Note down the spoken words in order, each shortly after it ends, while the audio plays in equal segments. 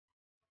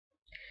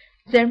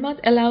Zermatt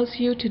allows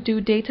you to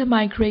do data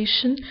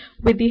migration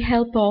with the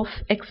help of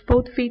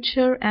export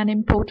feature and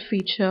import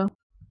feature.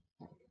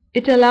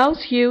 It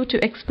allows you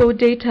to export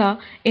data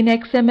in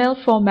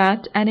XML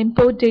format and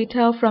import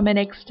data from an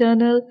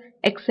external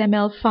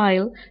XML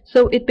file,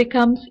 so it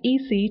becomes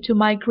easy to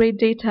migrate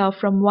data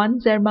from one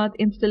Zermatt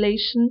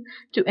installation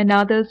to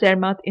another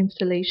Zermatt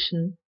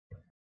installation.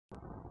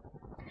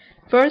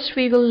 First,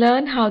 we will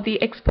learn how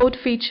the export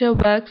feature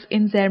works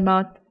in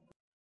Zermatt.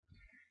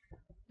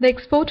 The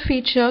export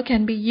feature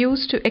can be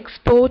used to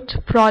export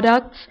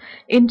products,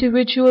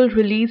 individual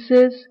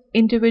releases,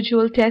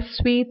 individual test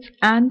suites,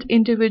 and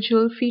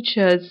individual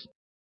features.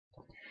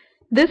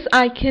 This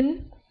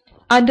icon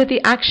under the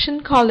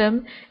action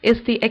column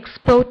is the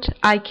export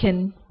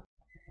icon.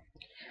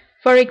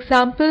 For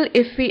example,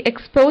 if we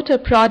export a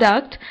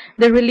product,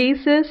 the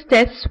releases,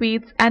 test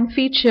suites, and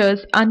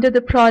features under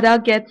the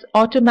product gets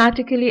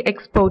automatically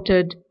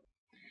exported.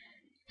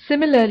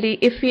 Similarly,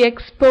 if we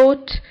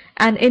export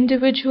an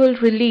individual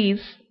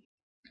release,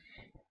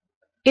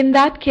 in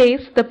that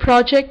case the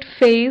project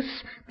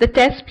phase, the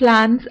test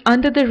plans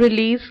under the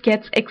release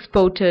gets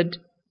exported.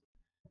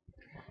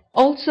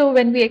 Also,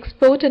 when we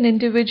export an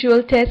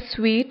individual test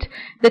suite,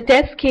 the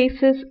test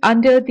cases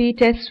under the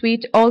test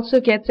suite also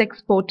gets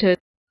exported.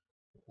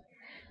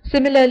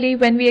 Similarly,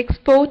 when we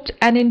export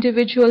an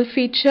individual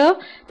feature,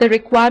 the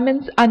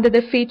requirements under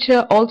the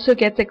feature also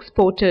gets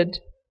exported.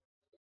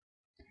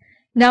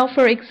 Now,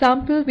 for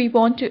example, we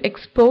want to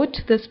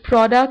export this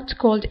product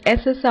called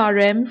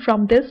SSRM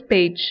from this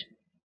page.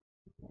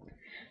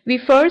 We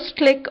first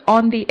click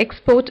on the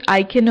export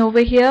icon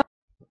over here.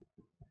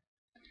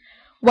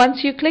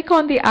 Once you click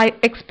on the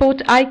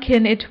export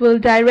icon, it will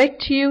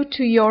direct you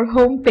to your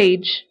home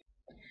page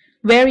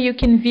where you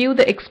can view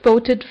the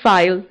exported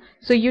file.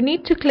 So you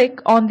need to click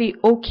on the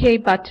OK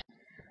button.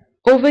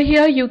 Over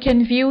here you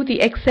can view the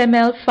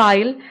XML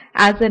file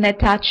as an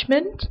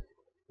attachment.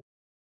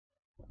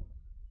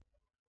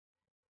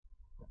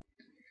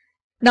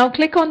 Now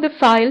click on the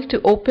file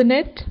to open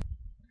it.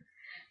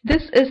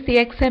 This is the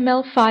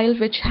XML file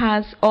which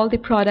has all the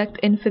product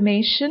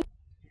information.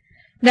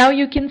 Now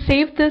you can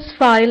save this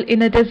file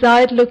in a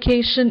desired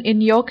location in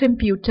your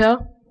computer.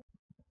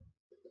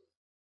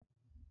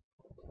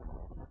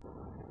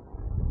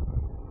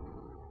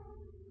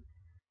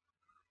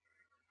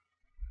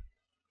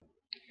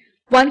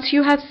 Once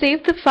you have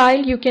saved the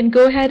file, you can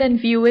go ahead and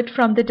view it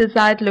from the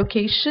desired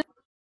location.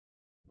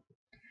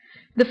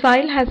 The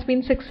file has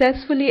been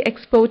successfully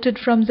exported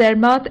from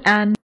Zermatt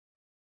and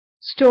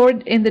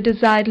stored in the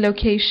desired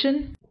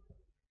location.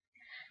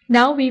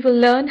 Now we will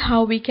learn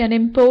how we can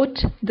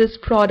import this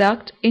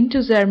product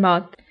into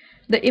Zermatt.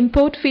 The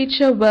import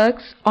feature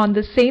works on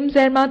the same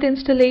Zermatt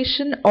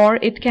installation, or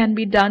it can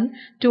be done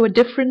to a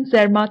different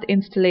Zermatt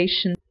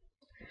installation.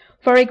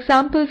 For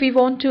example, we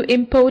want to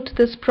import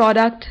this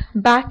product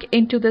back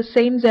into the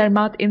same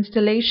Zermatt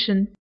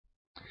installation.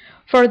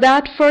 For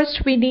that,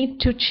 first we need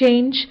to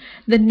change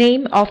the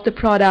name of the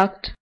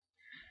product.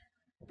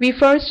 We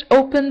first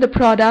open the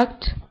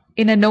product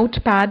in a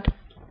notepad.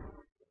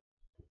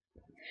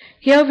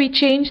 Here we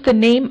change the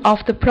name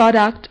of the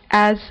product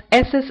as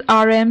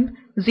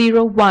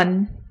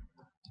SSRM01.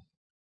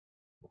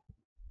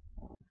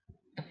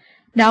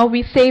 Now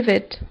we save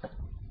it.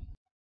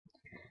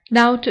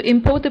 Now to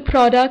import the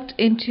product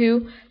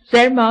into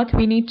Zermatt,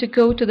 we need to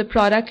go to the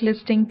product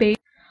listing page.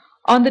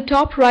 On the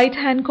top right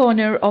hand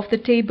corner of the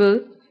table,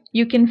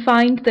 you can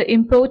find the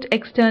import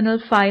external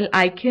file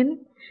icon.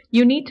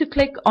 You need to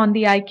click on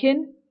the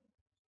icon.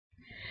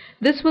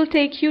 This will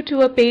take you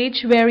to a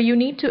page where you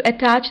need to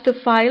attach the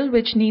file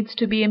which needs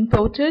to be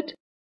imported.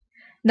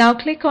 Now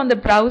click on the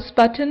Browse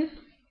button.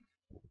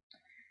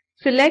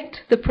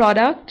 Select the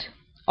product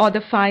or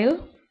the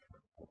file.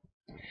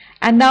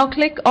 And now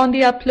click on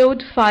the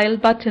Upload File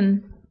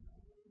button.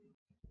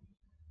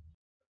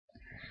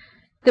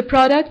 The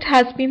product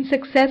has been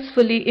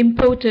successfully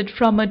imported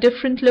from a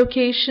different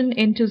location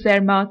into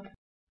Zermatt.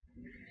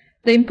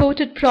 The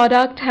imported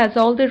product has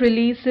all the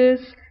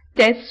releases,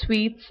 test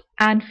suites,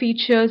 and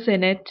features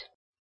in it.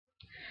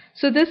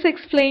 So this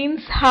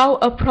explains how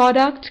a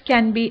product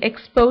can be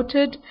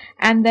exported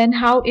and then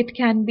how it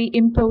can be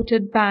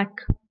imported back.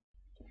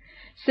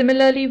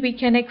 Similarly, we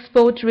can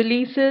export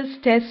releases,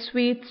 test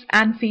suites,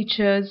 and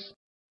features.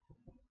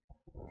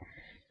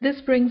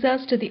 This brings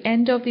us to the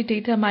end of the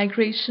data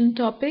migration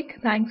topic.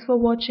 Thanks for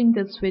watching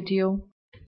this video.